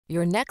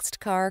Your next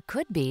car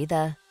could be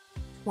the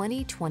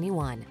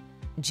 2021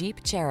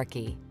 Jeep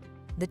Cherokee.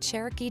 The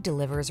Cherokee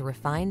delivers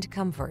refined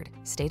comfort,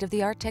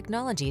 state-of-the-art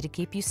technology to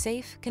keep you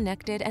safe,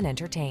 connected, and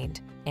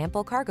entertained,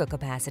 ample cargo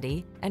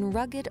capacity, and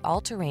rugged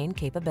all-terrain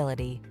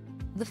capability.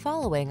 The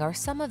following are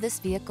some of this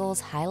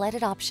vehicle's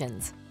highlighted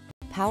options: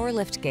 power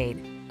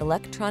liftgate,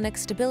 electronic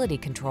stability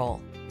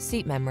control,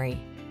 seat memory,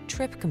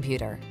 trip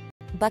computer,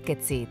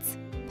 bucket seats,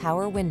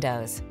 power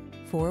windows,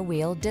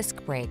 four-wheel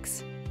disc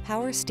brakes,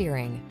 power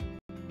steering.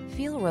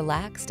 Feel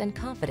relaxed and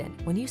confident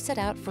when you set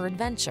out for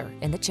adventure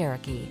in the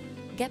Cherokee.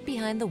 Get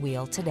behind the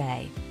wheel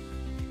today.